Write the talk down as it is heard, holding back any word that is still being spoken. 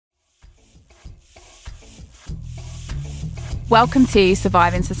Welcome to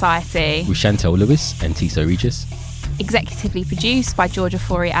Surviving Society, with Chantel Lewis and Tisa Regis. Executively produced by Georgia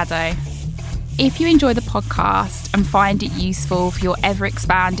Fori-Addo. If you enjoy the podcast and find it useful for your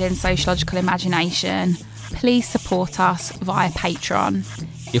ever-expanding sociological imagination, please support us via Patreon.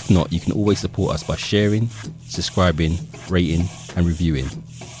 If not, you can always support us by sharing, subscribing, rating and reviewing.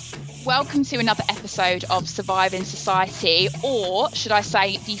 Welcome to another episode of Surviving Society, or should I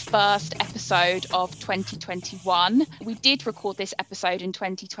say the first episode of 2021. We did record this episode in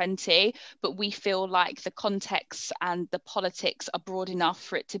 2020, but we feel like the context and the politics are broad enough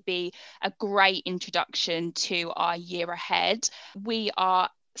for it to be a great introduction to our year ahead. We are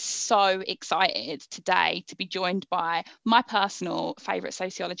so excited today to be joined by my personal favourite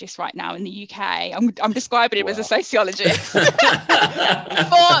sociologist right now in the UK. I'm describing him as a sociologist.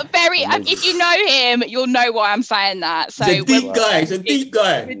 If you know him, you'll know why I'm saying that. So he's a deep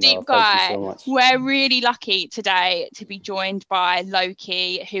guy. We're really lucky today to be joined by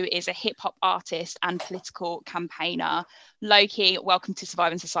Loki, who is a hip hop artist and political campaigner. Loki, welcome to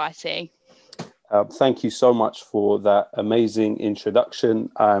Surviving Society. Thank you so much for that amazing introduction.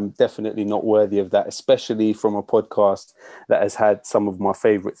 I'm definitely not worthy of that, especially from a podcast that has had some of my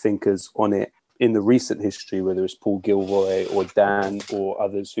favorite thinkers on it in the recent history, whether it's Paul Gilroy or Dan or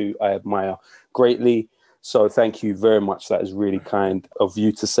others who I admire greatly. So thank you very much. That is really kind of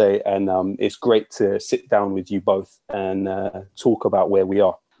you to say. And it's great to sit down with you both and talk about where we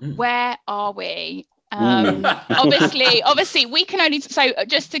are. Where are we? Obviously we can only, so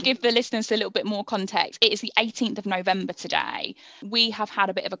just to give the listeners a little bit more context, it is the 18th of November today. We have had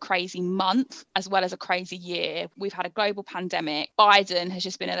a bit of a crazy month as well as a crazy year. We've had a global pandemic. Biden has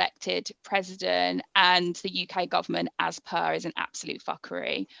just been elected president and the UK government, as per, is an absolute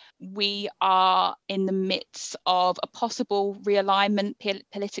fuckery. We are in the midst of a possible realignment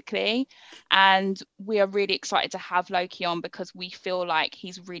politically, and we are really excited to have Loki on because we feel like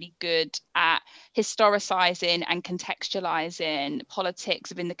he's really good at historicising and contextualising politics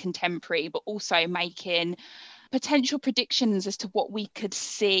within the contemporary, but also making potential predictions as to what we could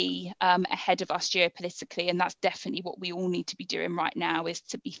see ahead of us geopolitically. And that's definitely what we all need to be doing right now, is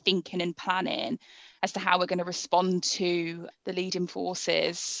to be thinking and planning as to how we're going to respond to the leading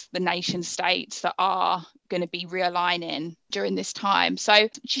forces, the nation states that are going to be realigning during this time. So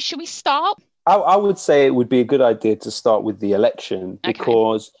should we start? I would say it would be a good idea to start with the election,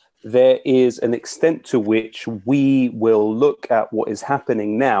 because there is an extent to which we will look at what is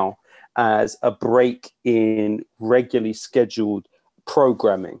happening now as a break in regularly scheduled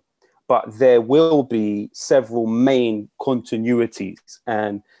programming. But there will be several main continuities,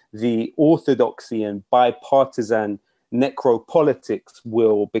 and the orthodoxy and bipartisan necropolitics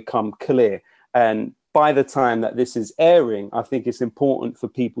will become clear. And by the time that this is airing, I think it's important for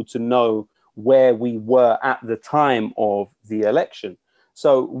people to know where we were at the time of the election.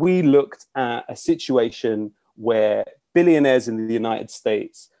 So we looked at a situation where billionaires in the United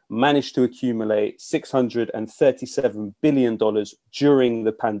States managed to accumulate $637 billion during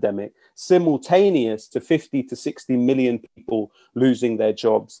the pandemic, simultaneous to 50 to 60 million people losing their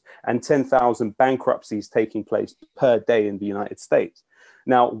jobs and 10,000 bankruptcies taking place per day in the United States.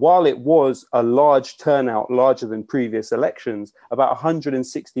 Now, while it was a large turnout, larger than previous elections, about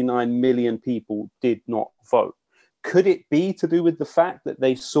 169 million people did not vote. Could it be to do with the fact that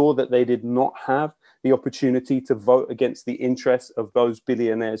they saw that they did not have the opportunity to vote against the interests of those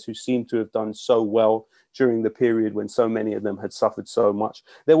billionaires who seem to have done so well during the period when so many of them had suffered so much?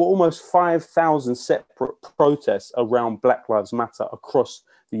 There were almost 5,000 separate protests around Black Lives Matter across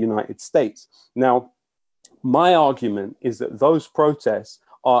the United States. Now, my argument is that those protests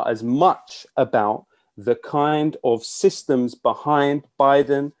are as much about the kind of systems behind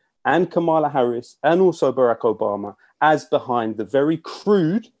Biden and Kamala Harris and also Barack Obama as behind the very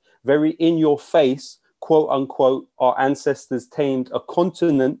crude, very in-your-face, quote unquote, our ancestors tamed a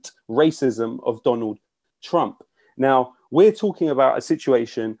continent racism of Donald Trump. Now, we're talking about a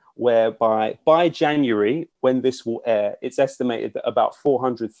situation whereby by January, when this will air, it's estimated that about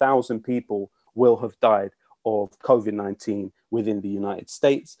 400,000 people will have died of COVID-19 within the United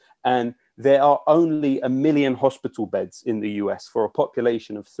States. And there are only 1 million hospital beds in the US for a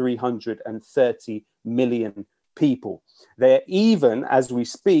population of 330 million people. They're even, as we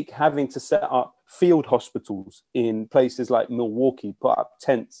speak, having to set up field hospitals in places like Milwaukee, put up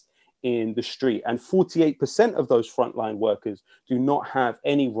tents in the street. And 48% of those frontline workers do not have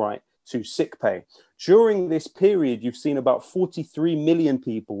any right to sick pay. During this period, you've seen about 43 million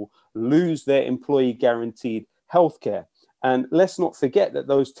people lose their employee guaranteed healthcare. And let's not forget that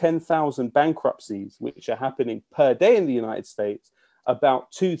those 10,000 bankruptcies, which are happening per day in the United States,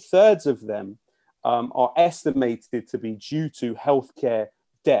 about 2/3 of them are estimated to be due to healthcare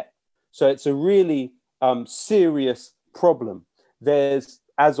debt. So it's a really serious problem. There's,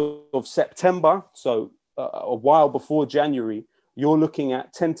 as of September, so a while before January, you're looking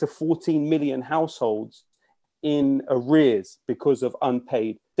at 10 to 14 million households in arrears because of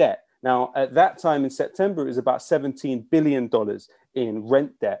unpaid debt. Now, at that time in September, it was about $17 billion in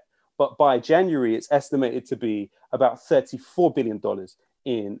rent debt. But by January, it's estimated to be about $34 billion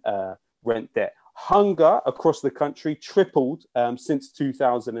in rent debt. Hunger across the country tripled since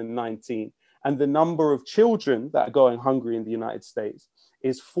 2019. And the number of children that are going hungry in the United States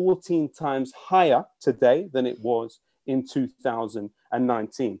is 14 times higher today than it was in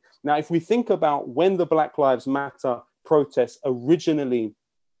 2019. Now, if we think about when the Black Lives Matter protests originally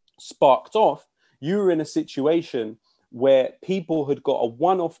sparked off, you were in a situation where people had got a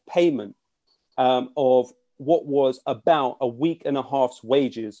one-off payment of what was about a week and a half's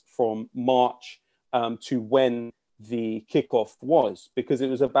wages from March to when the kickoff was, because it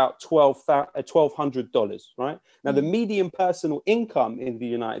was about $1,200, right? Now, the median personal income in the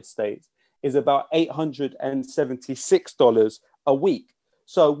United States is about $876 a week.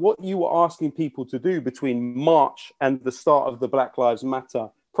 So what you were asking people to do between March and the start of the Black Lives Matter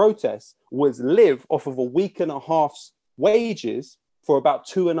protests was live off of a week and a half's wages for about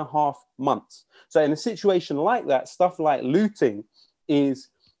 2.5 months. So in a situation like that, stuff like looting is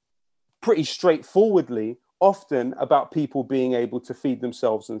pretty straightforwardly often about people being able to feed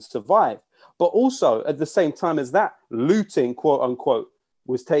themselves and survive. But also at the same time as that looting, quote unquote,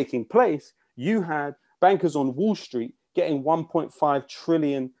 was taking place, you had bankers on Wall Street getting $1.5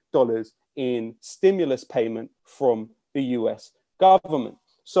 trillion in stimulus payment from the US government.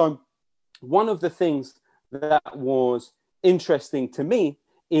 So one of the things that was interesting to me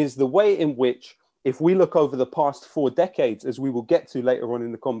is the way in which, if we look over the past 4 decades, as we will get to later on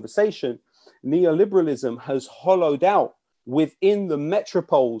in the conversation, neoliberalism has hollowed out within the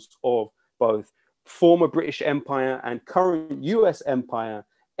metropoles of both former British Empire and current US empire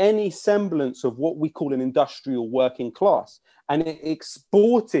any semblance of what we call an industrial working class. And it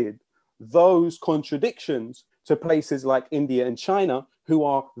exported those contradictions to places like India and China, who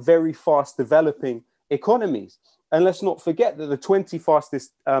are very fast developing economies. And let's not forget that the 20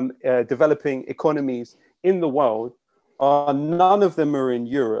 fastest developing economies in the world none of them are in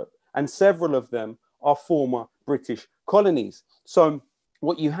Europe, and several of them are former British colonies. So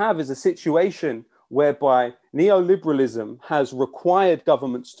what you have is a situation whereby neoliberalism has required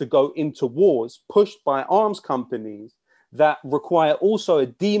governments to go into wars pushed by arms companies that require also a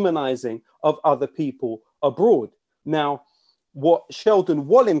demonizing of other people abroad. Now, what Sheldon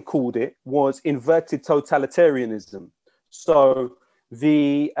Wallen called it was inverted totalitarianism. So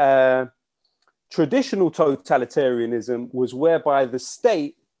the traditional totalitarianism was whereby the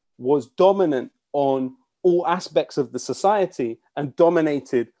state was dominant on all aspects of the society and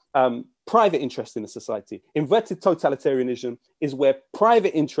dominated private interest in the society. Inverted totalitarianism is where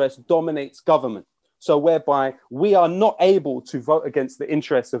private interest dominates government. So whereby we are not able to vote against the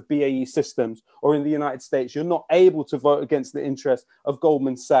interests of BAE Systems, or in the United States, you're not able to vote against the interests of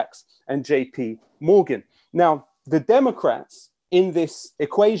Goldman Sachs and JP Morgan. Now, the Democrats in this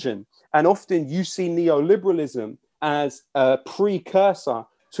equation, and often you see neoliberalism as a precursor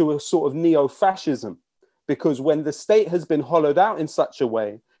to a sort of neo-fascism, because when the state has been hollowed out in such a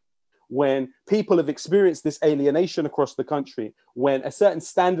way, when people have experienced this alienation across the country, when a certain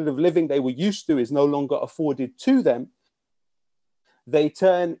standard of living they were used to is no longer afforded to them, they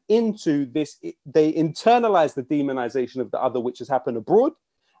turn into this, they internalize the demonization of the other, which has happened abroad,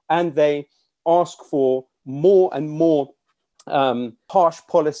 and they ask for more and more harsh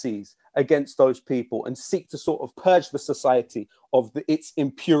policies against those people and seek to sort of purge the society of its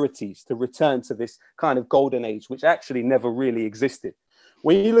impurities to return to this kind of golden age, which actually never really existed.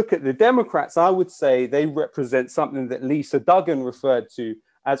 When you look at the Democrats, I would say they represent something that Lisa Duggan referred to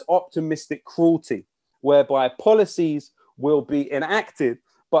as optimistic cruelty, whereby policies will be enacted,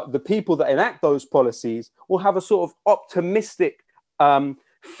 but the people that enact those policies will have a sort of optimistic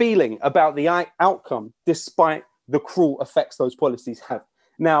feeling about the outcome, despite the cruel effects those policies have.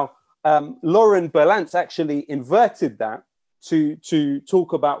 Now, Lauren Berlantz actually inverted that to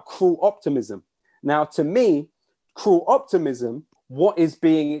talk about cruel optimism. Now, to me, cruel optimism, what is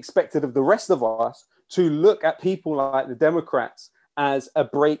being expected of the rest of us to look at people like the Democrats as a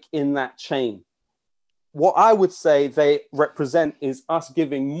break in that chain. What I would say they represent is us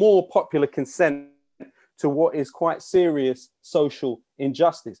giving more popular consent to what is quite serious social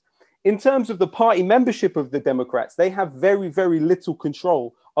injustice. In terms of the party membership of the Democrats, they have very, very little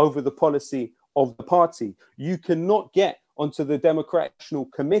control over the policy of the party. You cannot get onto the Democratic National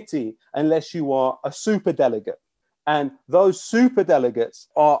Committee unless you are a superdelegate. And those superdelegates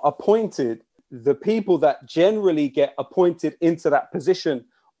are appointed. The people that generally get appointed into that position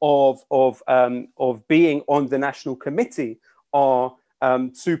of being on the National Committee are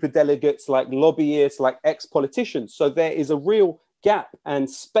superdelegates, like lobbyists, like ex-politicians. So there is a real gap and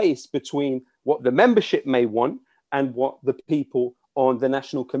space between what the membership may want and what the people on the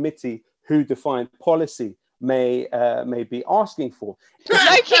National Committee who define policy may be asking for.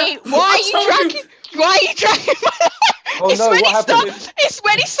 Loki, why are you dragging Oh it's no, when what happened? It's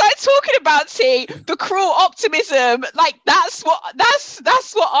when he started talking about the cruel optimism. Like that's what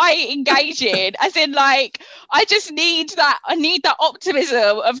I engage in. As in, like, I need that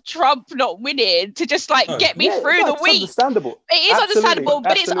optimism of Trump not winning to just get me through the week. Understandable. It is understandable,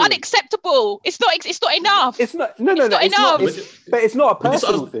 but it's unacceptable. It's not enough. It's not enough. But it's not a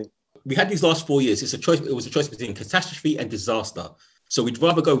personal thing. We had these last 4 years. It was a choice between catastrophe and disaster. So we'd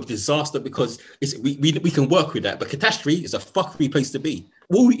rather go with disaster because we can work with that. But catastrophe is a fuckery place to be.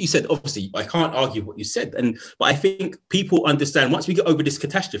 Well, you said, obviously, I can't argue what you said. But I think people understand once we get over this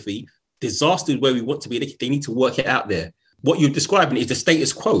catastrophe, disaster is where we want to be. They need to work it out there. What you're describing is the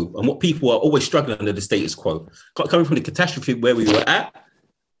status quo, and what people are always struggling under the status quo. Coming from the catastrophe where we were at,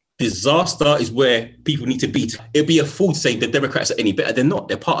 disaster is where people need to be. It'd be a fool to say the Democrats are any better. They're not.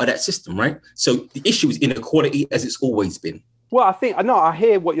 They're part of that system, right? So the issue is inequality as it's always been. Well, I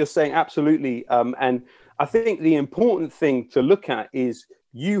hear what you're saying, absolutely. And I think the important thing to look at is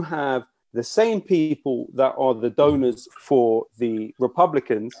you have the same people that are the donors for the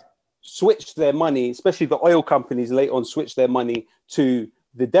Republicans switch their money, especially the oil companies later on switch their money to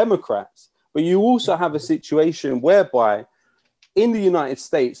the Democrats. But you also have a situation whereby in the United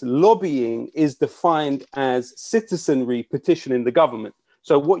States, lobbying is defined as citizenry petitioning the government.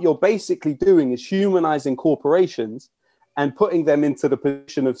 So what you're basically doing is humanizing corporations and putting them into the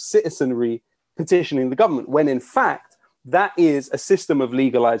position of citizenry petitioning the government, when in fact, that is a system of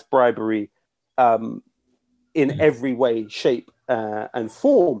legalized bribery in every way, shape, and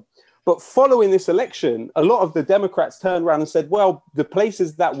form. But following this election, a lot of the Democrats turned around and said, well, the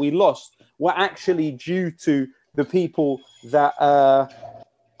places that we lost were actually due to the people that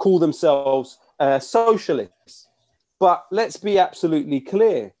call themselves socialists. But let's be absolutely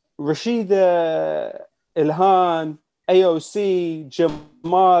clear. Rashida Ilhan, AOC,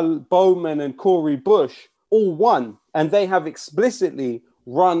 Jamal Bowman, and Cori Bush all won, and they have explicitly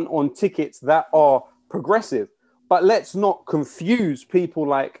run on tickets that are progressive. But let's not confuse people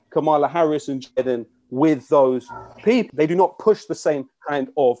like Kamala Harris and Biden with those people. They do not push the same kind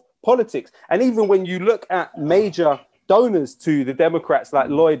of politics. And even when you look at major donors to the Democrats like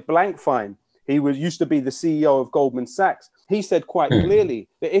Lloyd Blankfein, he used to be the CEO of Goldman Sachs. He said quite clearly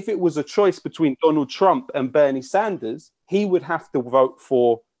that if it was a choice between Donald Trump and Bernie Sanders, he would have to vote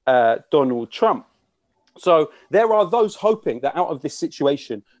for Donald Trump. So there are those hoping that out of this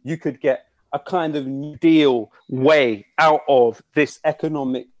situation, you could get a kind of New Deal way out of this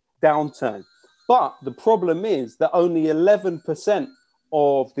economic downturn. But the problem is that only 11%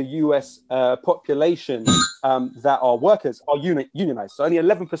 of the US population that are workers are unionized. So only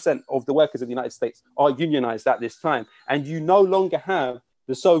 11% of the workers in the United States are unionized at this time. And you no longer have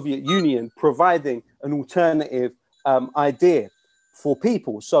the Soviet Union providing an alternative idea for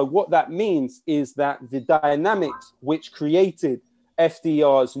people. So what that means is that the dynamics which created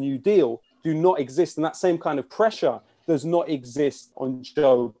FDR's New Deal do not exist. And that same kind of pressure does not exist on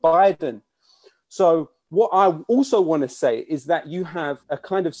Joe Biden. So what I also want to say is that you have a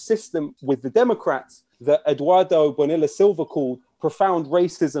kind of system with the Democrats that Eduardo Bonilla Silva called profound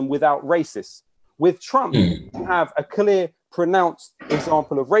racism without racists. With Trump, you have a clear, pronounced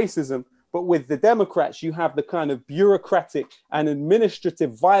example of racism, but with the Democrats, you have the kind of bureaucratic and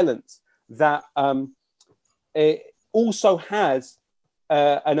administrative violence that it also has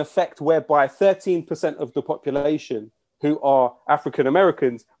an effect whereby 13% of the population who are African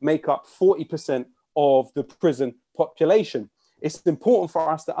Americans make up 40% of the prison population. It's important for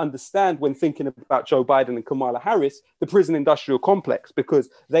us to understand when thinking about Joe Biden and Kamala Harris, the prison industrial complex, because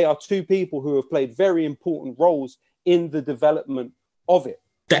they are two people who have played very important roles in the development of it.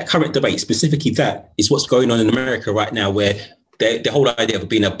 That current debate, specifically that, is what's going on in America right now, where the whole idea of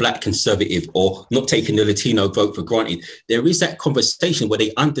being a black conservative or not taking the Latino vote for granted, there is that conversation where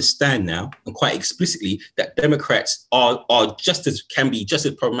they understand now, and quite explicitly, that Democrats can be just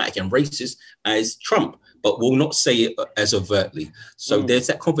as problematic and racist as Trump, but will not say it as overtly. So there's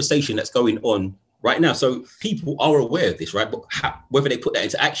that conversation that's going on right now. So people are aware of this, right? But whether they put that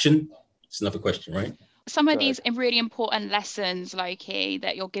into action, it's another question, right? Some of these really important lessons, Loki,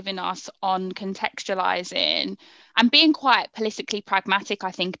 that you're giving us on contextualizing and being quite politically pragmatic,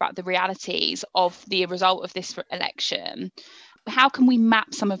 I think, about the realities of the result of this election. How can we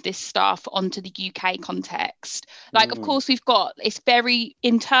map some of this stuff onto the UK context? Like, of course, we've got, it's very,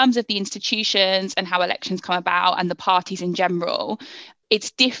 in terms of the institutions and how elections come about and the parties in general, it's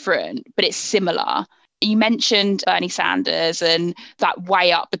different, but it's similar. You mentioned Bernie Sanders and that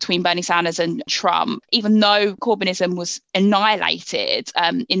way up between Bernie Sanders and Trump. Even though Corbynism was annihilated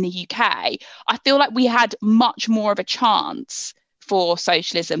in the UK, I feel like we had much more of a chance for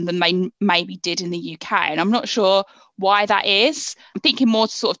socialism than they maybe did in the UK. And I'm not sure why that is. I'm thinking more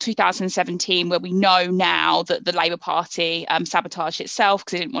to sort of 2017, where we know now that the Labour Party sabotaged itself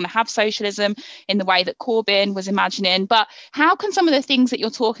because it didn't want to have socialism in the way that Corbyn was imagining. But how can some of the things that you're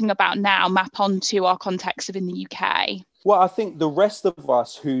talking about now map onto our context of in the UK? Well, I think the rest of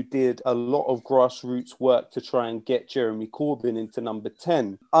us who did a lot of grassroots work to try and get Jeremy Corbyn into number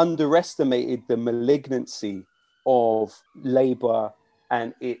 10 underestimated the malignancy of Labour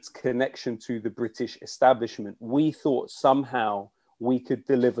and its connection to the British establishment. We thought somehow we could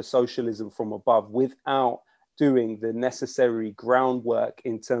deliver socialism from above without doing the necessary groundwork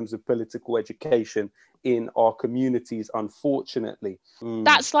in terms of political education in our communities, unfortunately.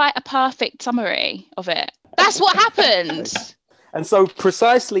 That's like a perfect summary of it. That's what happened. And so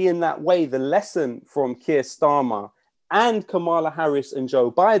precisely in that way, the lesson from Keir Starmer and Kamala Harris and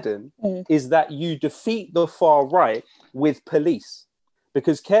Joe Biden is that you defeat the far right with police.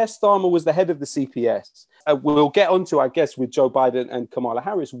 Because Keir Starmer was the head of the CPS. We'll get onto, I guess, with Joe Biden and Kamala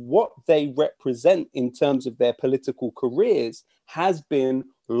Harris, what they represent in terms of their political careers has been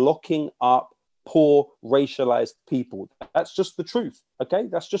locking up poor racialized people. That's just the truth. Okay,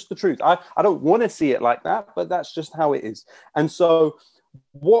 that's just the truth. I don't want to see it like that, but that's just how it is. And so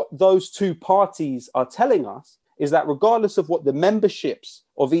what those two parties are telling us is that regardless of what the memberships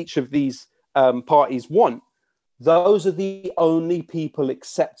of each of these parties want, those are the only people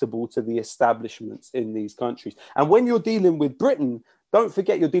acceptable to the establishments in these countries. And when you're dealing with Britain, don't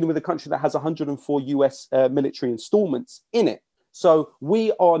forget you're dealing with a country that has 104 US military installments in it. So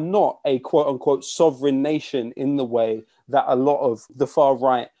we are not a quote unquote sovereign nation in the way that a lot of the far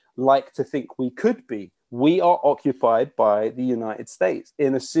right like to think we could be. We are occupied by the United States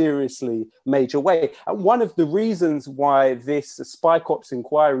in a seriously major way. And one of the reasons why this Spy Cops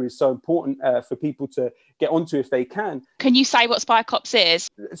inquiry is so important for people to get onto if they can. Can you say what Spy Cops is?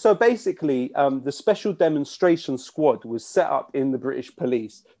 So basically, the Special Demonstration Squad was set up in the British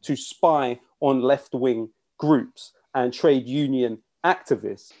police to spy on left-wing groups and trade union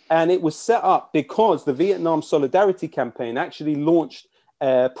activists. And it was set up because the Vietnam Solidarity Campaign actually launched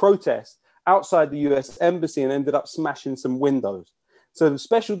a protest outside the US embassy and ended up smashing some windows. So the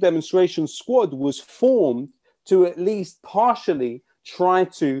Special Demonstration Squad was formed to at least partially try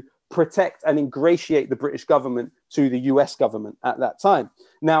to protect and ingratiate the British government to the US government at that time.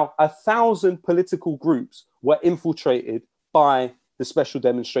 Now, 1,000 political groups were infiltrated by the Special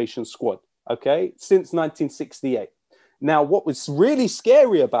Demonstration Squad, okay, since 1968. Now, what was really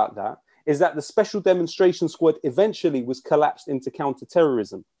scary about that is that the Special Demonstration Squad eventually was collapsed into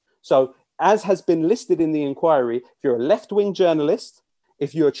counterterrorism. So as has been listed in the inquiry, if you're a left-wing journalist,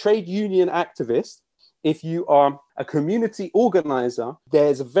 if you're a trade union activist, if you are a community organizer,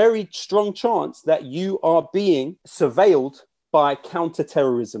 there's a very strong chance that you are being surveilled by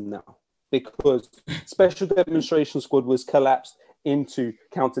counterterrorism now, because Special Demonstration Squad was collapsed into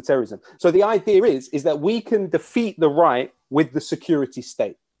counterterrorism. So the idea is that we can defeat the right with the security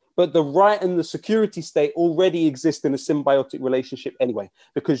state. But the right and the security state already exist in a symbiotic relationship anyway,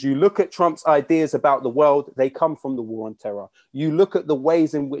 because you look at Trump's ideas about the world, they come from the war on terror. You look at the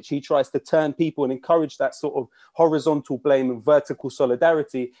ways in which he tries to turn people and encourage that sort of horizontal blame and vertical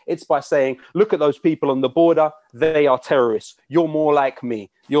solidarity. It's by saying, look at those people on the border, they are terrorists. You're more like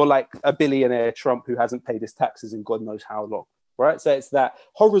me. You're like a billionaire Trump who hasn't paid his taxes in God knows how long. Right? So it's that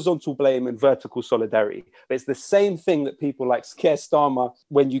horizontal blame and vertical solidarity. But it's the same thing that people like Keir Starmer,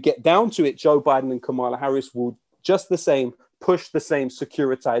 when you get down to it, Joe Biden and Kamala Harris will just the same push the same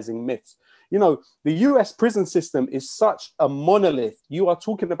securitizing myths. You know, the US prison system is such a monolith. You are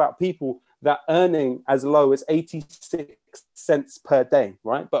talking about people that are earning as low as 86 cents per day,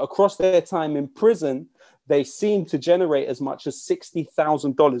 right? But across their time in prison, they seem to generate as much as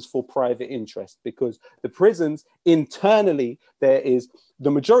 $60,000 for private interest, because the prisons internally, the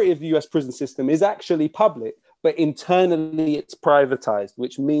majority of the US prison system is actually public, but internally it's privatized,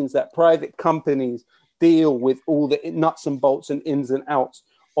 which means that private companies deal with all the nuts and bolts and ins and outs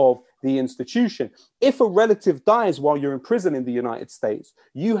of the institution. If a relative dies while you're in prison in the United States,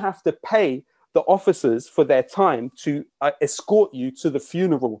 you have to pay the officers for their time to escort you to the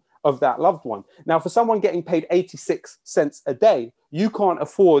funeral of that loved one. Now, for someone getting paid 86 cents a day, you can't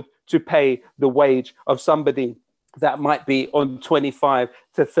afford to pay the wage of somebody that might be on 25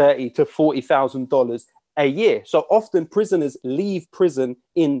 to 30 to $40,000 a year. So often prisoners leave prison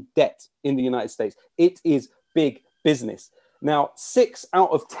in debt in the United States. It is big business. Now, 6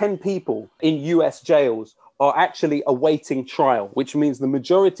 out of 10 people in US jails are actually awaiting trial, which means the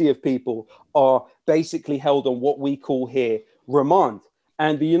majority of people are basically held on what we call here remand.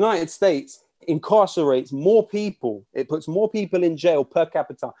 And the United States incarcerates more people, it puts more people in jail per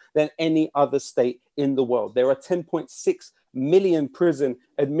capita than any other state in the world. There are 10.6 million prison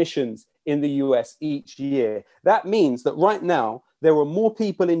admissions in the US each year. That means that right now, there are more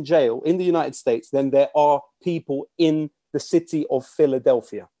people in jail in the United States than there are people in the city of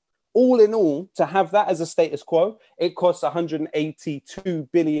Philadelphia. All in all, to have that as a status quo, it costs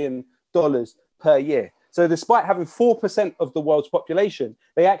 $182 billion per year. So despite having 4% of the world's population,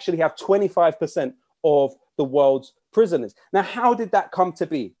 they actually have 25% of the world's prisoners. Now, how did that come to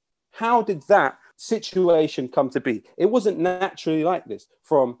be? How did that situation come to be? It wasn't naturally like this.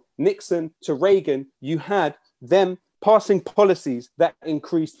 From Nixon to Reagan, you had them passing policies that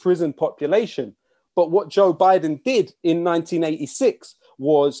increased prison population. But what Joe Biden did in 1986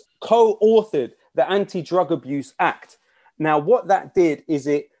 was co-authored the Anti-Drug Abuse Act. Now, what that did is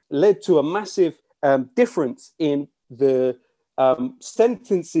it led to a massive difference in the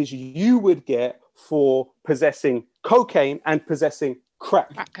sentences you would get for possessing cocaine and possessing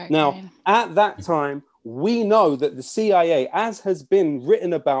crack. Now, at that time, we know that the CIA, as has been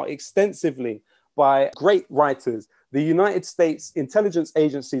written about extensively by great writers, the United States intelligence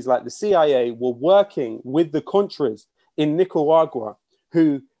agencies like the CIA were working with the Contras in Nicaragua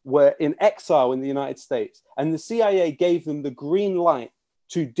who were in exile in the United States. And the CIA gave them the green light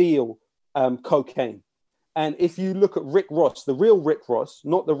to deal cocaine. And if you look at Rick Ross, the real Rick Ross,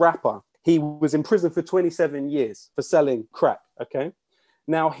 not the rapper, he was in prison for 27 years for selling crack, okay?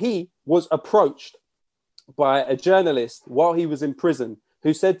 Now, he was approached by a journalist while he was in prison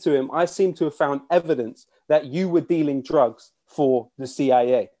who said to him, I seem to have found evidence that you were dealing drugs for the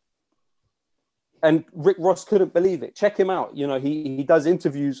CIA. And Rick Ross couldn't believe it. Check him out. You know, he does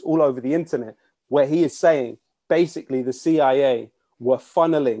interviews all over the internet where he is saying basically the CIA were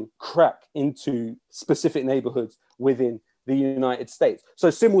funneling crack into specific neighborhoods within the United States. So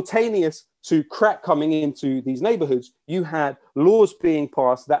simultaneous to crack coming into these neighborhoods, you had laws being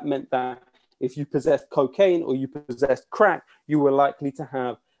passed that meant that if you possessed cocaine or you possessed crack, you were likely to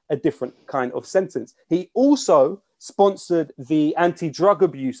have a different kind of sentence. He also sponsored the Anti-Drug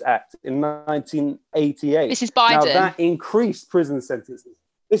Abuse Act in 1988. This is Biden. Now that increased prison sentences.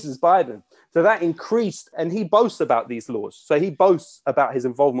 This is Biden. So that increased, and he boasts about these laws. So he boasts about his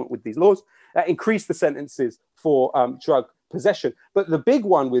involvement with these laws. That increased the sentences for drug possession. But the big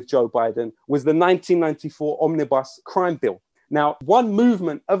one with Joe Biden was the 1994 Omnibus Crime Bill. Now, one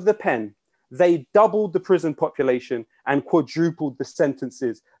movement of the pen, they doubled the prison population and quadrupled the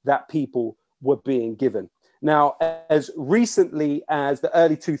sentences that people were being given. Now, as recently as the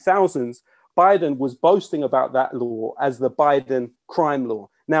early 2000s, Biden was boasting about that law as the Biden crime law.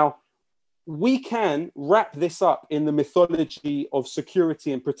 Now, we can wrap this up in the mythology of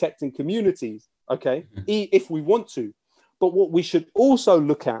security and protecting communities, okay, if we want to. But what we should also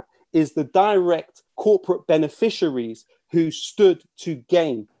look at is the direct corporate beneficiaries who stood to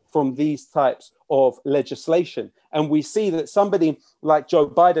gain from these types of legislation. And we see that somebody like Joe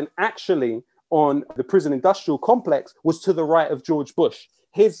Biden actually on the prison industrial complex was to the right of George Bush.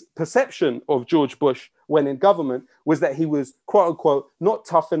 His perception of George Bush when in government was that he was, quote unquote, not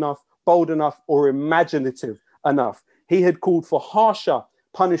tough enough, bold enough, or imaginative enough. He had called for harsher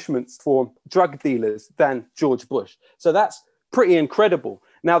punishments for drug dealers than George Bush. So that's pretty incredible.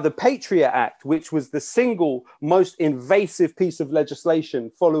 Now, the Patriot Act, which was the single most invasive piece of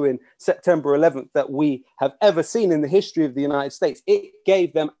legislation following September 11th that we have ever seen in the history of the United States, it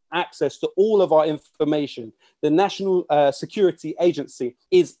gave them access to all of our information. The National Security Agency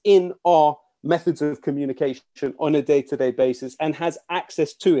is in our methods of communication on a day-to-day basis and has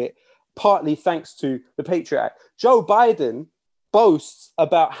access to it, partly thanks to the Patriot Act. Joe Biden boasts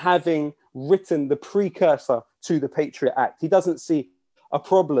about having written the precursor to the Patriot Act. He doesn't see a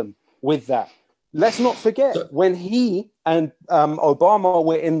problem with that. Let's not forget, when he and Obama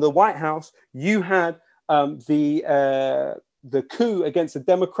were in the White House, you had the coup against a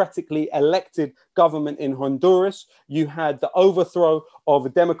democratically elected government in Honduras. You had the overthrow of a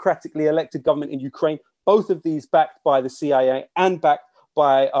democratically elected government in Ukraine, both of these backed by the CIA and backed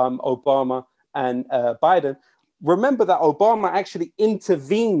by Obama and Biden. Remember that Obama actually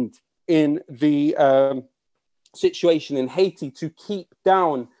intervened in the situation in Haiti to keep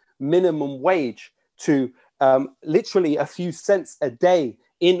down minimum wage to literally a few cents a day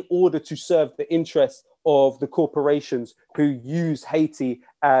in order to serve the interests of the corporations who use Haiti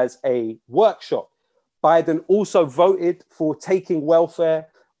as a workshop. Biden also voted for taking welfare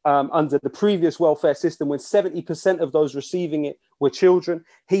under the previous welfare system when 70% of those receiving it were children.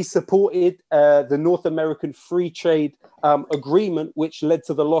 He supported the North American Free Trade Agreement, which led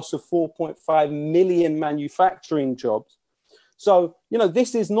to the loss of 4.5 million manufacturing jobs. So, you know,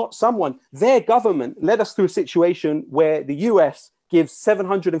 this is not someone, their government led us through a situation where the US gives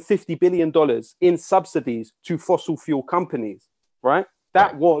 $750 billion in subsidies to fossil fuel companies, right?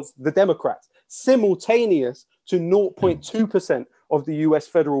 That was the Democrats, simultaneous to 0.2% of the US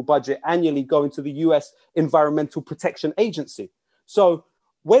federal budget annually going to the US Environmental Protection Agency. So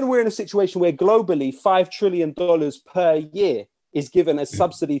when we're in a situation where globally $5 trillion per year is given as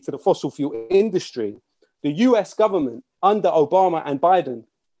subsidy to the fossil fuel industry, the US government under Obama and Biden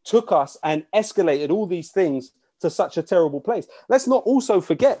took us and escalated all these things to such a terrible place. Let's not also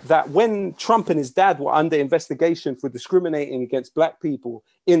forget that when Trump and his dad were under investigation for discriminating against Black people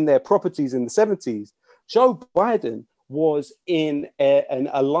in their properties in the 70s, Joe Biden was in an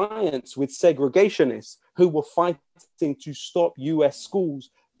alliance with segregationists who were fighting to stop US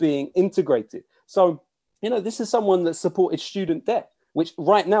schools being integrated. So, you know, this is someone that supported student debt, which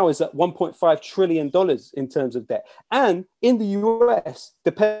right now is at $1.5 trillion in terms of debt. And in the US,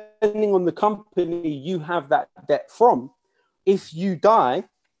 depending on the company you have that debt from, if you die,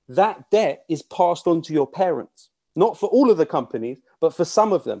 that debt is passed on to your parents. Not for all of the companies, but for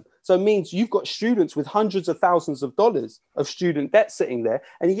some of them. So it means you've got students with hundreds of thousands of dollars of student debt sitting there.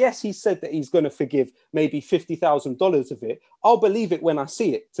 And yes, he said that he's going to forgive maybe $50,000 of it. I'll believe it when I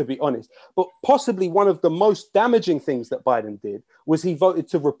see it, to be honest. But possibly one of the most damaging things that Biden did was he voted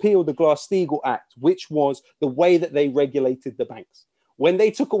to repeal the Glass-Steagall Act, which was the way that they regulated the banks. When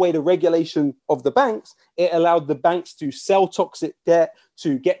they took away the regulation of the banks, it allowed the banks to sell toxic debt,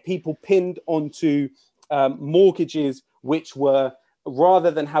 to get people pinned onto mortgages, which were,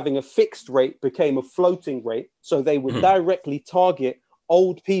 rather than having a fixed rate, became a floating rate. So they would directly target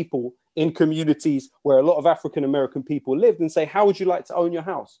old people in communities where a lot of African-American people lived and say, how would you like to own your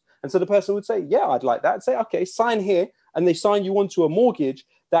house? And so the person would say, yeah, I'd like that. I'd say, okay, sign here. And they sign you onto a mortgage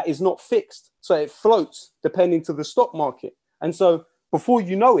that is not fixed. So it floats depending to the stock market. And so before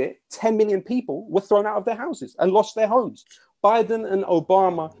you know it, 10 million people were thrown out of their houses and lost their homes. Biden and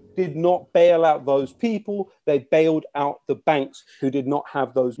Obama did not bail out those people. They bailed out the banks who did not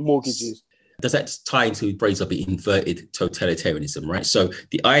have those mortgages. Does that tie into brings up inverted totalitarianism, right? So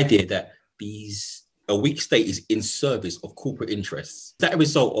the idea that a weak state is in service of corporate interests. Is that a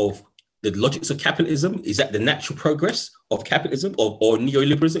result of the logics of capitalism? Is that the natural progress of capitalism or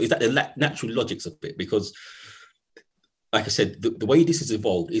neoliberalism? Is that the natural logics of it? Because, like I said, the way this has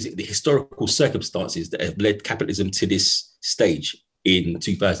evolved is the historical circumstances that have led capitalism to this stage in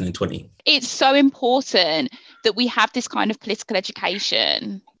 2020. It's so important that we have this kind of political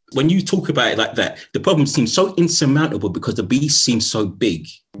education. When you talk about it like that, the problem seems so insurmountable because the beast seems so big.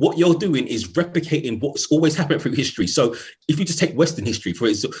 What you're doing is replicating what's always happened through history. So if you just take Western history, for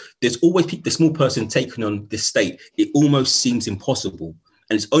example, there's always the small person taking on the state. It almost seems impossible.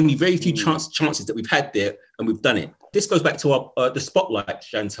 And it's only very few chances that we've had there and we've done it. This goes back to the spotlight,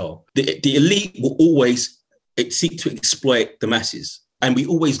 Chantal. The elite will always seek to exploit the masses and we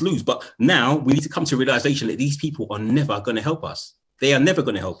always lose. But now we need to come to a realization that these people are never going to help us. They are never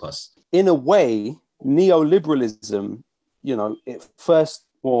going to help us. In a way, neoliberalism, you know, it first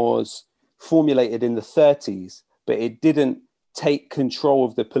was formulated in the 30s, but it didn't take control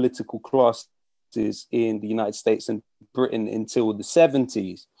of the political classes in the United States and Britain until the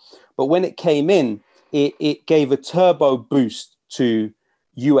 70s. But when it came in, it gave a turbo boost to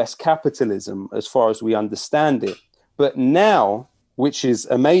US capitalism as far as we understand it. But now, which is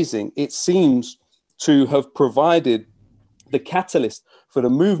amazing, it seems to have provided the catalyst for the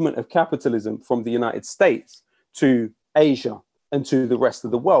movement of capitalism from the United States to Asia and to the rest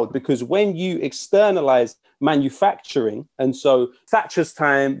of the world. Because when you externalize manufacturing, and so Thatcher's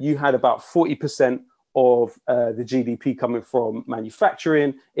time, you had about 40% of the GDP coming from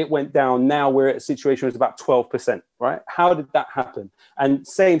manufacturing. It went down. Now we're at a situation where it's about 12%, right? How did that happen? And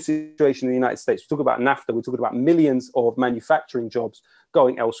same situation in the United States. We talk about NAFTA. We're talking about millions of manufacturing jobs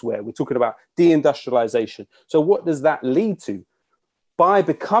going elsewhere. We're talking about deindustrialization. So what does that lead to? By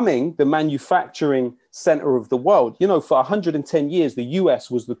becoming the manufacturing center of the world, you know, for 110 years, the US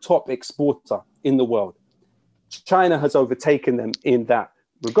was the top exporter in the world. China has overtaken them in that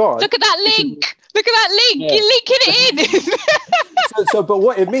regard. Look at that link. Look at that link. Yeah. You're linking it in. But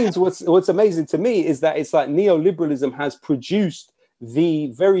what it means, what's amazing to me is that it's like neoliberalism has produced the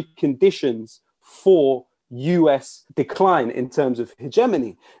very conditions for US decline in terms of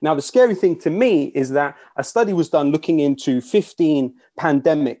hegemony. Now, the scary thing to me is that a study was done looking into 15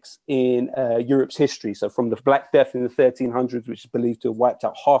 pandemics in Europe's history. So from the Black Death in the 1300s, which is believed to have wiped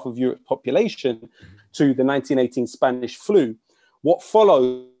out half of Europe's population, to the 1918 Spanish flu. What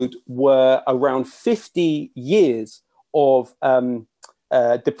followed were around 50 years of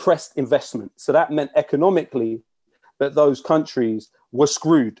depressed investment. So that meant economically that those countries were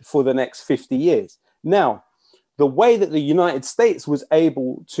screwed for the next 50 years. Now, the way that the United States was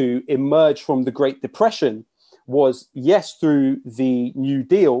able to emerge from the Great Depression was, yes, through the New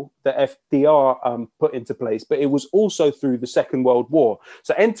Deal that FDR put into place, but it was also through the Second World War.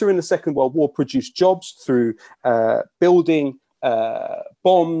 So entering the Second World War produced jobs through building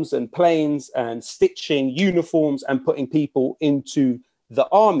bombs and planes and stitching uniforms and putting people into the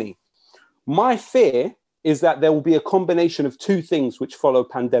army. My fear is that there will be a combination of two things which follow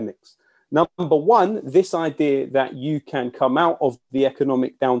pandemics. Number one, this idea that you can come out of the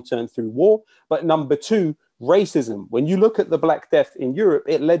economic downturn through war. But number two, racism. When you look at the Black Death in Europe,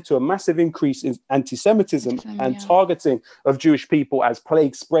 it led to a massive increase in anti-Semitism and targeting of Jewish people as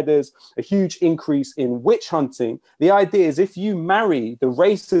plague spreaders, a huge increase in witch hunting. The idea is if you marry the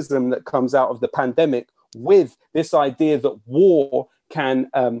racism that comes out of the pandemic with this idea that war can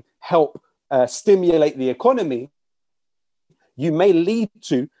help stimulate the economy, you may lead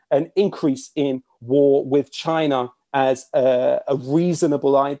to an increase in war with China as a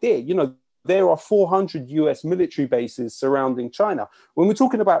reasonable idea. You know, there are 400 US military bases surrounding China. When we're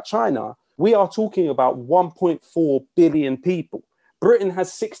talking about China, we are talking about 1.4 billion people. Britain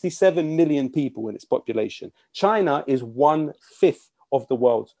has 67 million people in its population. China is 1/5 of the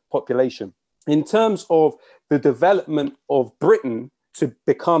world's population. In terms of the development of Britain to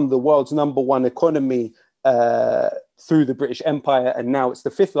become the world's #1 economy through the British Empire, and now it's the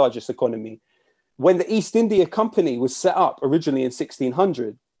 5th largest economy. When the East India Company was set up originally in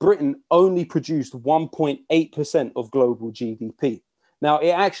 1600, Britain only produced 1.8% of global GDP. Now, it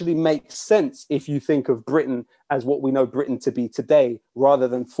actually makes sense if you think of Britain as what we know Britain to be today, rather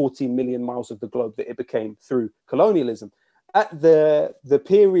than 14 million miles of the globe that it became through colonialism. At the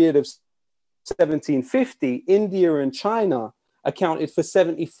period of 1750, India and China accounted for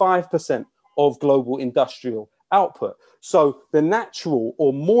 75% of global industrial output. So the natural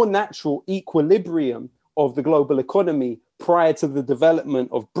or more natural equilibrium of the global economy prior to the development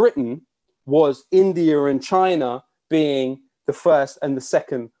of Britain was India and China being the first and the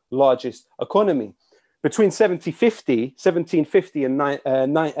second largest economy. Between 1750 and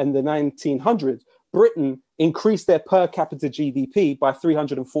the 1900s, Britain increased their per capita GDP by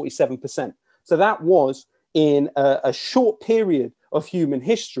 347%. So that was in a short period of human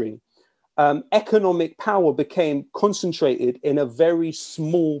history. Economic power became concentrated in a very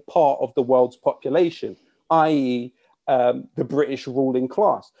small part of the world's population, i.e., the British ruling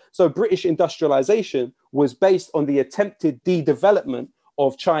class. So British industrialization was based on the attempted de-development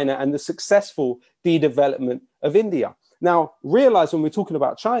of China and the successful de-development of India. Now, realize when we're talking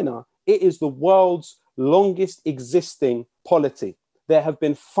about China, it is the world's longest existing polity. There have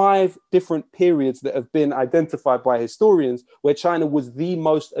been 5 different periods that have been identified by historians where China was the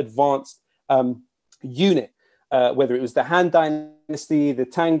most advanced unit, whether it was the Han Dynasty, the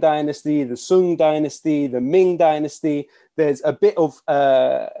Tang Dynasty, the Sung Dynasty, the Ming Dynasty. There's a bit of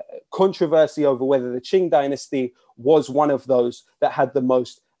controversy over whether the Qing Dynasty was one of those that had the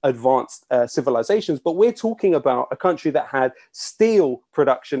most advanced civilizations. But we're talking about a country that had steel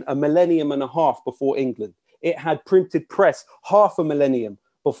production 1.5 millennium before England. It had printed press 0.5 millennium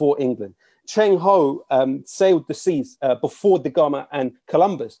before England. Cheng Ho sailed the seas before Da Gama and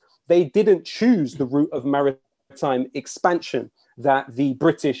Columbus. They didn't choose the route of maritime expansion that the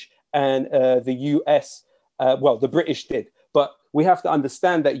British and the US, the British did. But we have to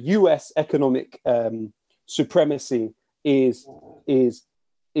understand that US economic supremacy is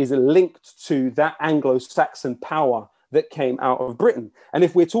linked to that Anglo-Saxon power that came out of Britain. And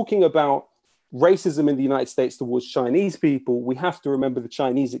if we're talking about racism in the United States towards Chinese people, we have to remember the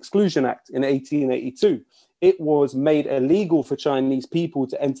Chinese Exclusion Act in 1882. It was made illegal for Chinese people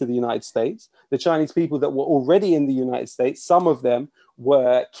to enter the United States. The Chinese people that were already in the United States, some of them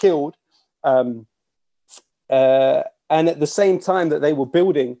were killed. And at the same time that they were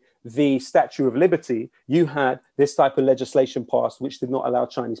building the Statue of Liberty, you had this type of legislation passed, which did not allow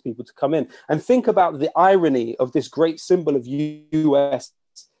Chinese people to come in. And think about the irony of this great symbol of US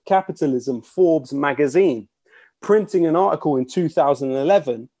capitalism, Forbes magazine, printing an article in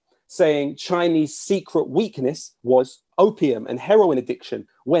 2011 saying Chinese secret weakness was opium and heroin addiction,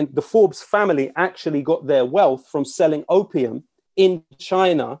 when the Forbes family actually got their wealth from selling opium in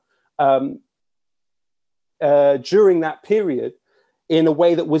China during that period in a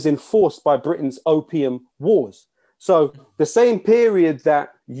way that was enforced by Britain's opium wars. So the same period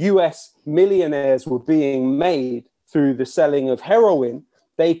that US millionaires were being made through the selling of heroin,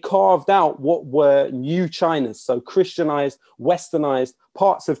 they carved out what were new Chinas, so Christianized, westernized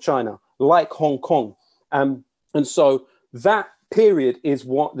parts of China, like Hong Kong. And so that period is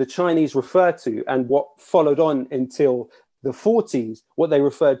what the Chinese refer to, and what followed on until the 40s, what they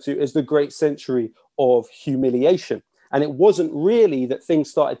referred to as the Great Century of Humiliation. And it wasn't really that things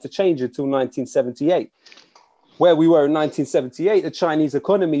started to change until 1978. Where we were in 1978, the Chinese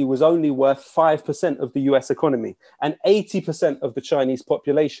economy was only worth 5% of the US economy, and 80% of the Chinese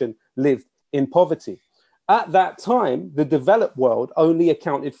population lived in poverty. At that time, the developed world only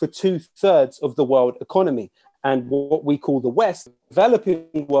accounted for 2/3 of the world economy. And what we call the West, the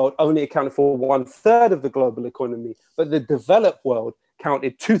developing world, only accounted for 1/3 of the global economy, but the developed world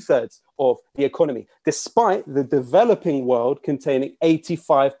counted 2/3 of the economy, despite the developing world containing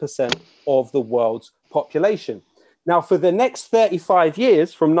 85% of the world's population. Now, for the next 35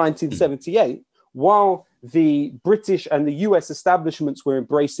 years, from 1978, while the British and the US establishments were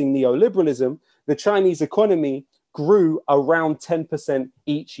embracing neoliberalism, the Chinese economy grew around 10%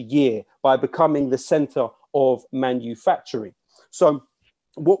 each year by becoming the center of manufacturing. So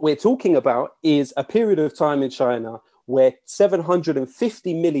what we're talking about is a period of time in China where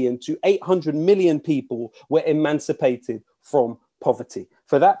 750 million to 800 million people were emancipated from poverty.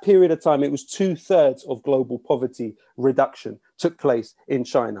 For that period of time, it was 2/3 of global poverty reduction took place in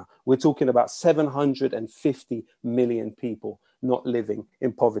China. We're talking about 750 million people not living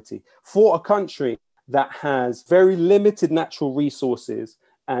in poverty. For a country that has very limited natural resources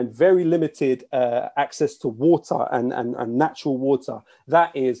and very limited access to water and natural water,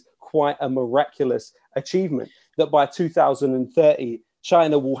 that is quite a miraculous achievement, that by 2030,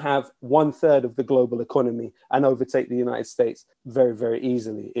 China will have 1/3 of the global economy and overtake the United States very, very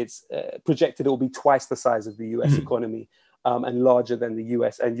easily. It's projected it will be twice the size of the US economy and larger than the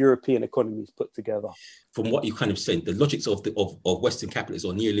US and European economies put together. From what you kind of said, the logics of Western capitalism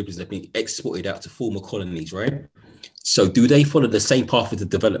or neoliberalism have been exported out to former colonies, right? So do they follow the same path of the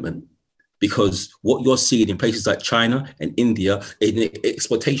development? Because what you're seeing in places like China and India is an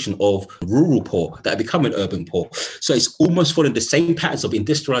exploitation of rural poor that are becoming urban poor. So it's almost following the same patterns of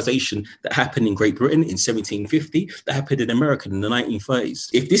industrialization that happened in Great Britain in 1750, that happened in America in the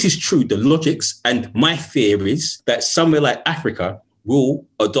 1930s. If this is true, the logics, and my fear is that somewhere like Africa will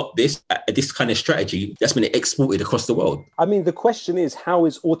adopt this kind of strategy that's been exported across the world. I mean, the question is, how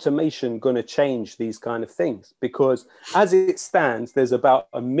is automation going to change these kind of things? Because as it stands, there's about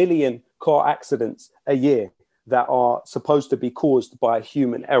 1 million car accidents a year that are supposed to be caused by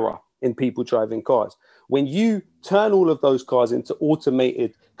human error in people driving cars. When you turn all of those cars into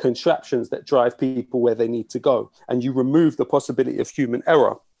automated contraptions that drive people where they need to go, and you remove the possibility of human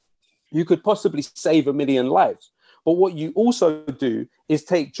error, you could possibly save 1 million lives. But what you also do is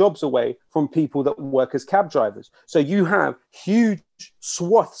take jobs away from people that work as cab drivers. So you have huge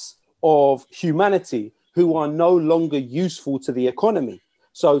swaths of humanity who are no longer useful to the economy.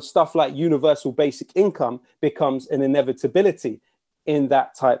 So stuff like universal basic income becomes an inevitability in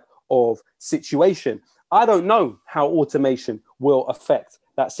that type of situation. I don't know how automation will affect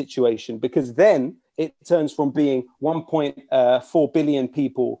that situation, because then it turns from being 1.4 billion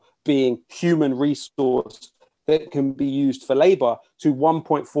people being human resource that can be used for labor to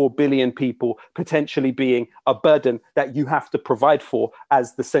 1.4 billion people potentially being a burden that you have to provide for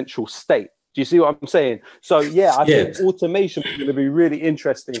as the central state. Do you see what I'm saying? So, yeah, I think automation is going to be really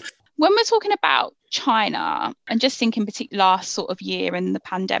interesting. When we're talking about China and just thinking particular last sort of year in the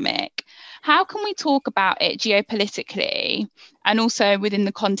pandemic, how can we talk about it geopolitically and also within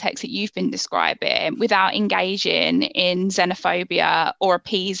the context that you've been describing without engaging in xenophobia or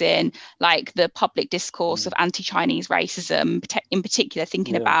appeasing like the public discourse of anti-Chinese racism, in particular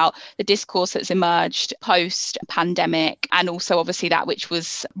thinking about the discourse that's emerged post-pandemic and also obviously that which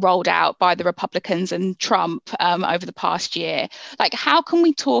was rolled out by the Republicans and Trump over the past year? Like, how can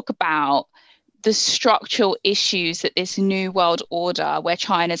we talk about the structural issues that this new world order where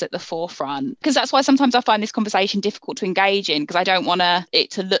China's at the forefront? Because that's why sometimes I find this conversation difficult to engage in, because I don't want it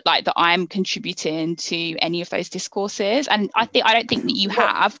to look like that I'm contributing to any of those discourses. And I don't think that you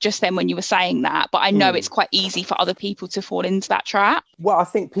have just then when you were saying that, but I know it's quite easy for other people to fall into that trap. Well, I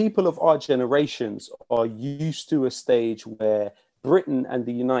think people of our generations are used to a stage where Britain and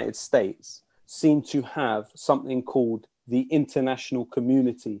the United States seem to have something called the international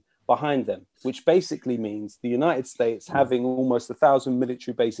community behind them, which basically means the United States, having almost 1,000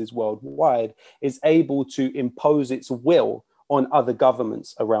 military bases worldwide, is able to impose its will on other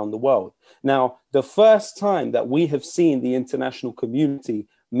governments around the world. Now, the first time that we have seen the international community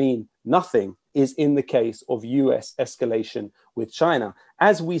mean nothing is in the case of US escalation with China.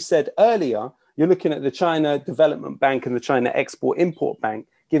 As we said earlier, you're looking at the China Development Bank and the China Export-Import Bank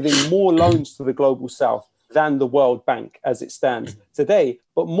giving more loans to the global south than the World Bank as it stands today.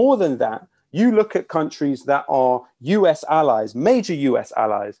 But more than that, you look at countries that are US allies, major US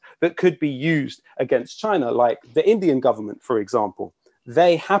allies, that could be used against China, like the Indian government, for example.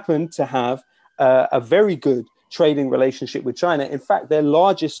 They happen to have a very good trading relationship with China. In fact, their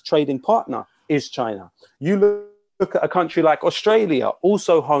largest trading partner is China. You look at a country like Australia,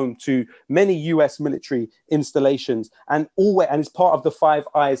 also home to many US military installations, and is part of the Five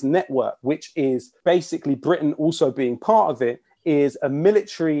Eyes network, which is basically Britain also being part of it, is a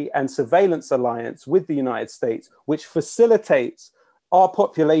military and surveillance alliance with the United States, which facilitates our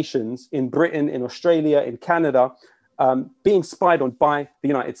populations in Britain, in Australia, in Canada, being spied on by the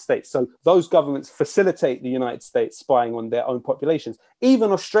United States. So those governments facilitate the United States spying on their own populations.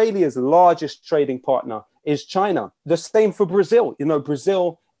 Even Australia's largest trading partner is China. The same for Brazil. You know,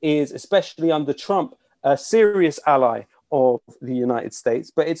 Brazil is, especially under Trump, a serious ally of the United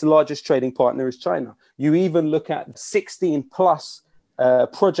States, but its largest trading partner is China. You even look at the 16 plus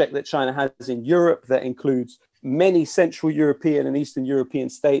project that China has in Europe that includes many Central European and Eastern European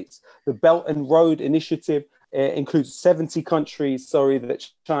states. The Belt and Road Initiative includes 70 countries, that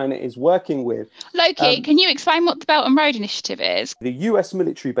China is working with. Loki, can you explain what the Belt and Road Initiative is? The US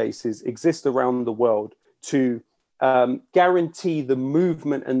military bases exist around the world to guarantee the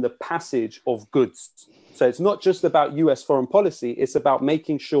movement and the passage of goods. So it's not just about US foreign policy, it's about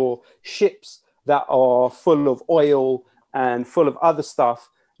making sure ships that are full of oil and full of other stuff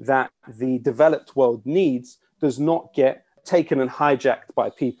that the developed world needs does not get taken and hijacked by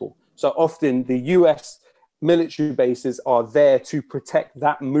people. So often the US military bases are there to protect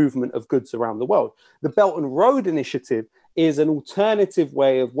that movement of goods around the world. The Belt and Road Initiative is an alternative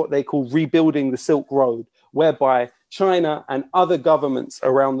way of what they call rebuilding the Silk Road, whereby China and other governments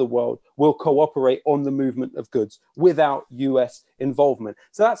around the world will cooperate on the movement of goods without US involvement.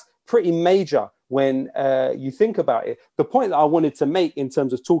 So that's pretty major when you think about it. The point that I wanted to make in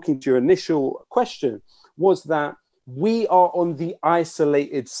terms of talking to your initial question was that we are on the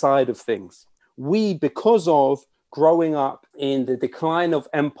isolated side of things. We, because of growing up in the decline of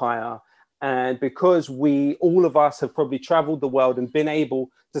empire, and because all of us have probably traveled the world and been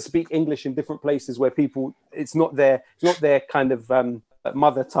able to speak English in different places where people, it's not their kind of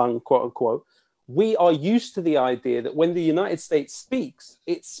mother tongue, quote unquote, we are used to the idea that when the United States speaks,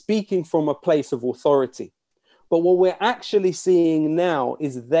 it's speaking from a place of authority. But what we're actually seeing now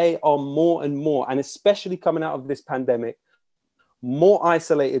is they are more and more, and especially coming out of this pandemic, more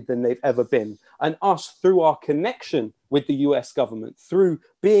isolated than they've ever been. And us, through our connection with the US government, through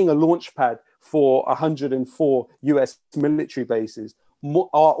being a launch pad for 104 US military bases,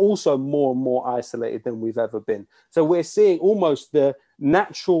 are also more and more isolated than we've ever been. So we're seeing almost the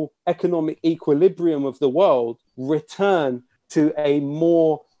natural economic equilibrium of the world return to a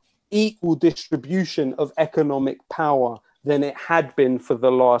more equal distribution of economic power than it had been for the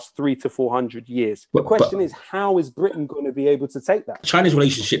last 300 to 400 years. The question is, how is Britain going to be able to take that? China's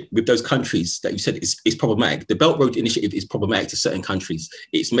relationship with those countries that you said is problematic. The Belt Road Initiative is problematic to certain countries.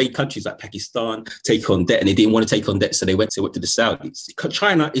 It's made countries like Pakistan take on debt, and they didn't want to take on debt, so they went to the Saudis.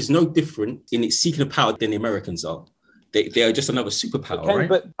 China is no different in its seeking of power than the Americans are. They are just another superpower, right?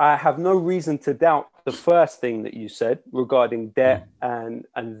 But I have no reason to doubt the first thing that you said regarding debt, and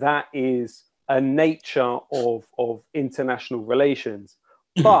that is a nature of international relations.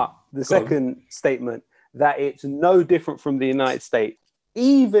 But the second statement, that it's no different from the United States,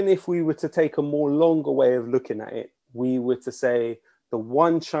 even if we were to take a more longer way of looking at it, we were to say the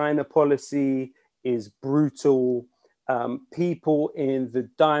one China policy is brutal. People in the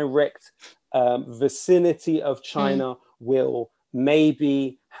direct vicinity of China will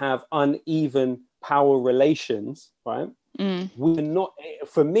maybe have uneven power relations, right? We're not,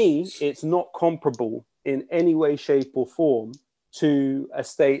 for me, it's not comparable in any way, shape, or form to a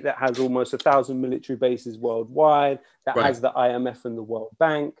state that has almost 1,000 military bases worldwide, that has the IMF and the World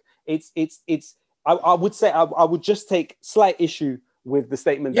Bank. I would say I would just take slight issue with the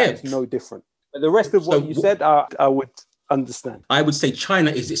statement that it's no different. But the rest of what you said, I understand? I would say China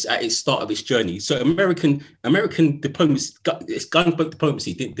is at its start of its journey. So American diplomacy, its gunboat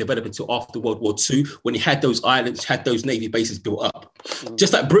diplomacy didn't develop until after World War II, when it had those islands, had those navy bases built up.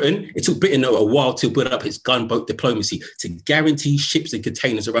 Just like Britain, it took Britain a while to build up its gunboat diplomacy to guarantee ships and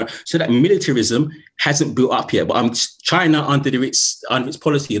containers around. So that militarism hasn't built up yet. But China, under its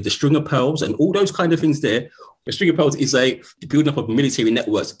policy of the string of pearls and all those kind of things there, the string of pearls is the building up of military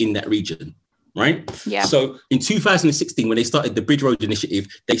networks in that region. Right? Yeah. So in 2016, when they started the Bridge Road Initiative,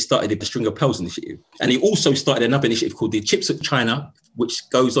 they started the String of Pearls Initiative. And they also started another initiative called the Chips of China, which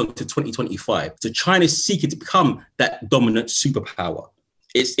goes on to 2025. So China is seeking to become that dominant superpower.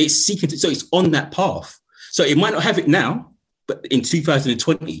 It's seeking to, so it's on that path. So it might not have it now, but in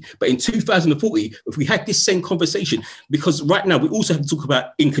 2020, but in 2040, if we had this same conversation, because right now we also have to talk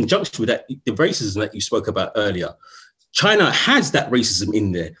about, in conjunction with that, the racism that you spoke about earlier. China has that racism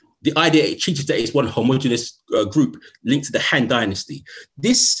in there. The idea it treats that it's one homogenous group linked to the Han Dynasty.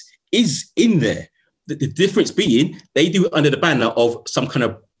 This is in there. The difference being they do it under the banner of some kind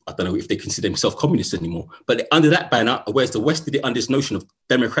of, I don't know if they consider themselves communists anymore, but under that banner, whereas the West did it under this notion of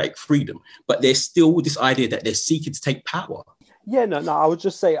democratic freedom. But there's still this idea that they're seeking to take power. Yeah, no, I would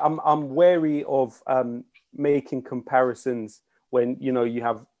just say I'm wary of making comparisons when, you know, you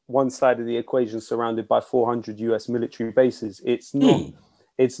have one side of the equation surrounded by 400 US military bases. It's not...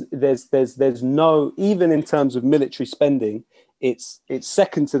 There's no, even in terms of military spending, it's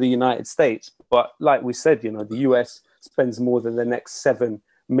second to the United States. But like we said, you know, the US spends more than the next 7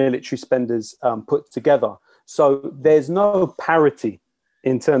 military spenders put together. So there's no parity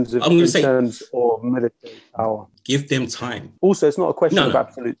in terms of military power. Give them time. Also, it's not a question of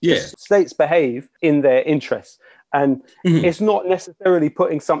absolute. Yeah. States behave in their interests. And it's not necessarily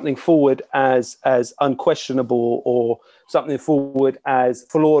putting something forward as unquestionable or something forward as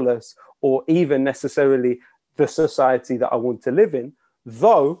flawless or even necessarily the society that I want to live in.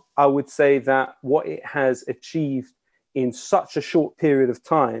 Though I would say that what it has achieved in such a short period of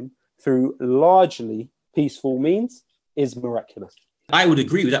time through largely peaceful means is miraculous. I would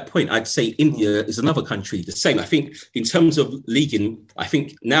agree with that point. I'd say India is another country the same. I think in terms of leaguing, I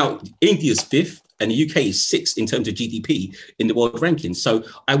think now India's 5th and the UK is 6th in terms of GDP in the world rankings. So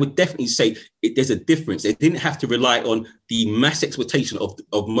I would definitely say there's a difference. They didn't have to rely on the mass exploitation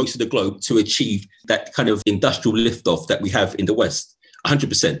of most of the globe to achieve that kind of industrial liftoff that we have in the West,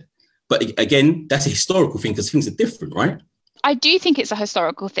 100%. But again, that's a historical thing because things are different, right? I do think it's a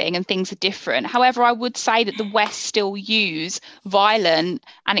historical thing and things are different. However, I would say that the West still use violent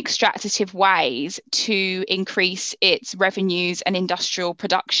and extractive ways to increase its revenues and industrial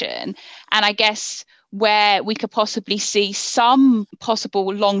production. And I guess where we could possibly see some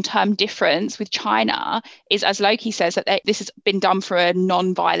possible long-term difference with China is, as Loki says, that this has been done for a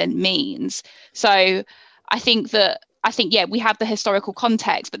non-violent means. So I think, yeah, we have the historical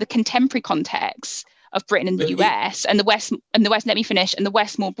context, but the contemporary context of Britain and the US and the West, let me finish, and the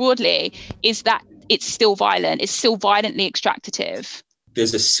West more broadly, is that it's still violent. It's still violently extractive.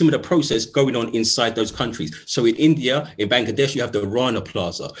 There's a similar process going on inside those countries. So in India, in Bangladesh, you have the Rana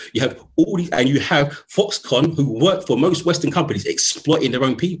Plaza. You have all these, and you have Foxconn, who work for most Western companies, exploiting their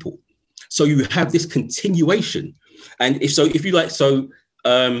own people. So you have this continuation. And if you like,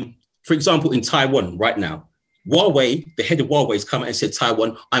 for example, in Taiwan right now, Huawei, the head of Huawei has come out and said,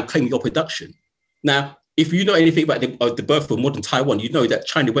 Taiwan, I'm claiming your production. Now, if you know anything about the birth of modern Taiwan, you know that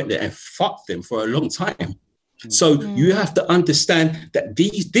China went there and fucked them for a long time. So you have to understand that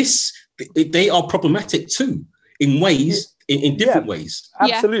they are problematic too, in ways, in different ways.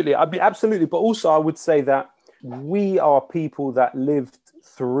 Absolutely, absolutely. But also, I would say that we are people that lived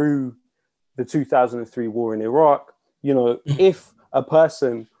through the 2003 war in Iraq. You know, if a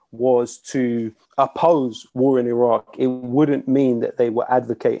person was to oppose war in Iraq, it wouldn't mean that they were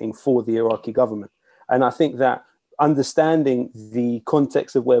advocating for the Iraqi government. And I think that understanding the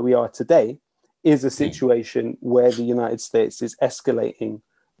context of where we are today is a situation where the United States is escalating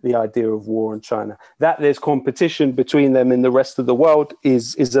the idea of war on China. That there's competition between them in the rest of the world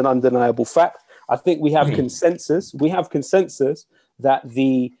is an undeniable fact. I think we have consensus. We have consensus that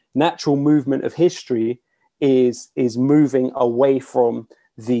the natural movement of history is moving away from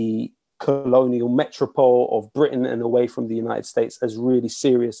the colonial metropole of Britain and away from the United States as really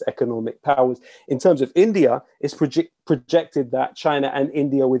serious economic powers. In terms of India, it's projected that China and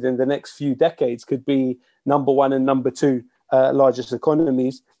India within the next few decades could be number 1 and number 2 largest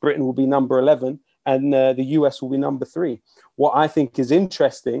economies. Britain will be number 11 and the US will be number 3. What I think is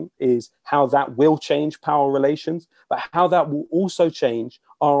interesting is how that will change power relations, but how that will also change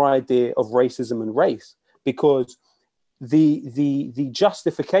our idea of racism and race, because the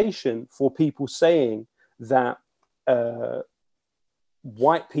justification for people saying that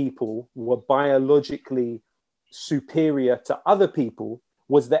white people were biologically superior to other people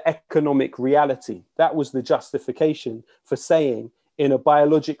was the economic reality. That was the justification for saying, in a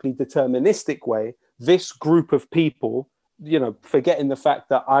biologically deterministic way, this group of people, you know, forgetting the fact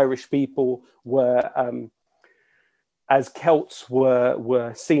that Irish people were, as Celts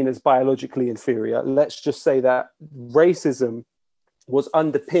were seen as biologically inferior, let's just say that racism was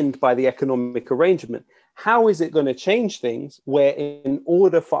underpinned by the economic arrangement. How is it going to change things where, in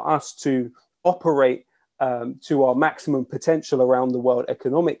order for us to operate to our maximum potential around the world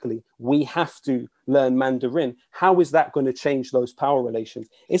economically, we have to learn Mandarin? How is that going to change those power relations?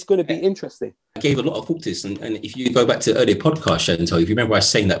 It's going to be interesting. I gave a lot of thought to this, and if you go back to earlier podcast, Chantal, if you remember, I was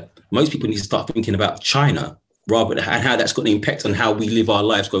saying that most people need to start thinking about China rather than how that's got an impact on how we live our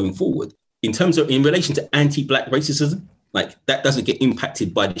lives going forward. In terms of, in relation to anti-Black racism, like that doesn't get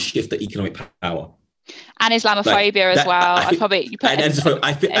impacted by the shift of economic power. And Islamophobia as well. I think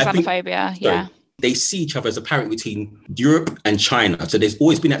Islamophobia, yeah. They see each other as apparent between Europe and China. So there's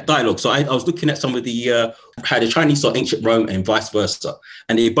always been that dialogue. So I was looking at some of the, how the Chinese saw ancient Rome and vice versa.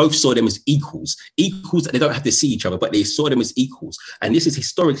 And they both saw them as equals that they don't have to see each other, but they saw them as equals. And this is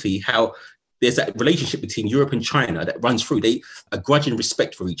historically how there's that relationship between Europe and China that runs through. A grudging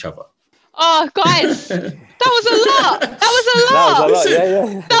respect for each other. Oh, guys, that was a lot. That was a lot.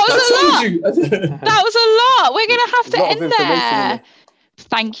 Yeah. That was a lot. We're going to have to end there.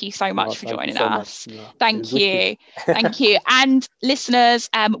 Thank you so much for joining us. Thank you. Thank you. And listeners,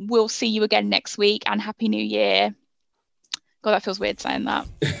 we'll see you again next week, and Happy New Year. God, that feels weird saying that.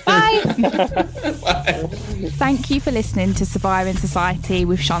 Bye. Bye. Thank you for listening to Surviving Society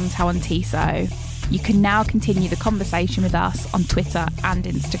with Chantal and Tissot. You can now continue the conversation with us on Twitter and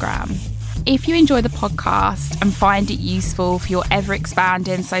Instagram. If you enjoy the podcast and find it useful for your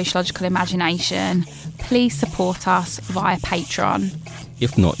ever-expanding sociological imagination, please support us via Patreon.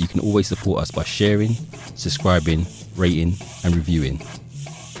 If not, you can always support us by sharing, subscribing, rating and reviewing.